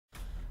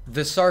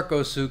The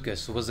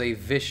Sarcosuchus was a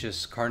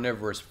vicious,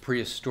 carnivorous,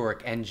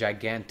 prehistoric, and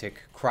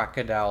gigantic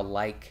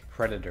crocodile-like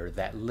predator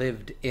that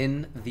lived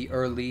in the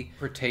early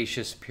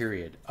Cretaceous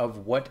period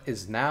of what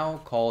is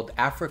now called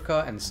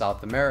Africa and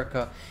South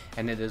America,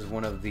 and it is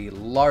one of the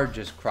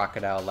largest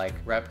crocodile-like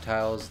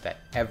reptiles that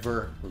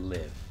ever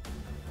lived.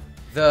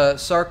 The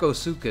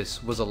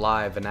Sarcosuchus was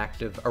alive and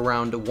active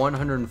around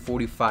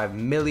 145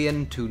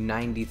 million to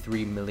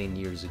 93 million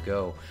years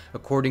ago,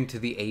 according to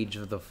the age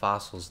of the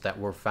fossils that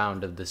were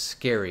found of the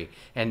scary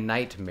and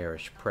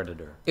nightmarish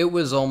predator. It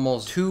was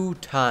almost 2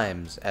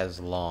 times as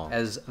long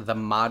as the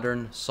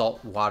modern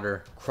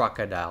saltwater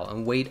crocodile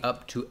and weighed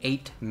up to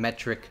 8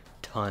 metric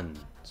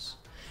tons.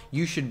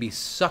 You should be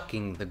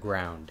sucking the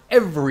ground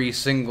every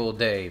single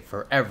day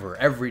forever,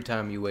 every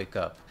time you wake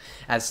up,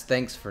 as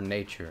thanks for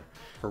nature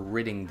for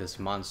ridding this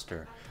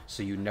monster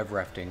so you never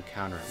have to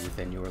encounter it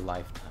within your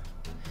lifetime.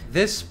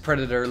 This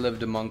predator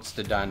lived amongst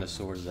the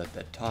dinosaurs at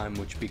that time,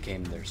 which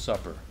became their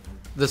supper.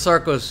 The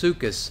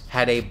Sarcosuchus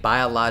had a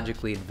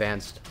biologically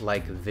advanced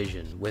like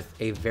vision with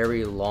a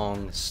very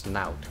long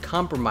snout,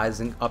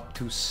 comprising up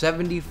to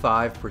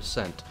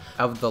 75%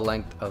 of the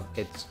length of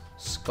its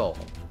skull.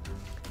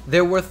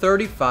 There were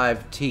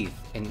 35 teeth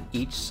in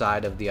each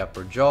side of the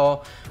upper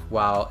jaw,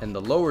 while in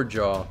the lower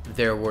jaw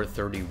there were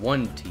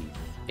 31 teeth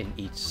in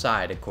each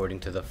side according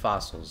to the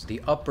fossils.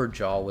 The upper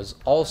jaw was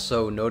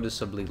also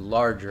noticeably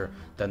larger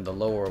than the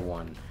lower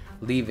one,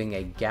 leaving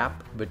a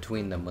gap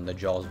between them when the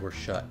jaws were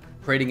shut,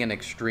 creating an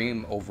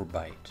extreme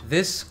overbite.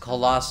 This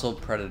colossal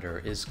predator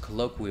is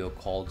colloquially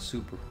called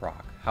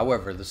SuperCroc.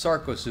 However, the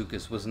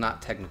Sarcosuchus was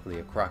not technically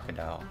a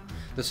crocodile.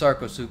 The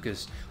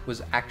Sarcosuchus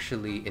was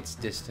actually its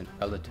distant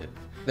relative.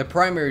 The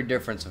primary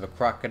difference of a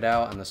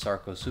crocodile and the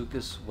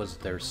Sarcosuchus was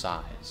their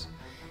size.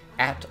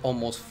 At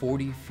almost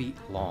 40 feet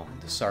long,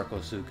 the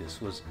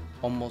Sarcosuchus was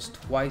almost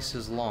twice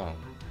as long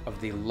of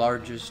the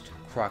largest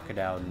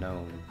crocodile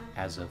known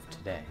as of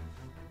today.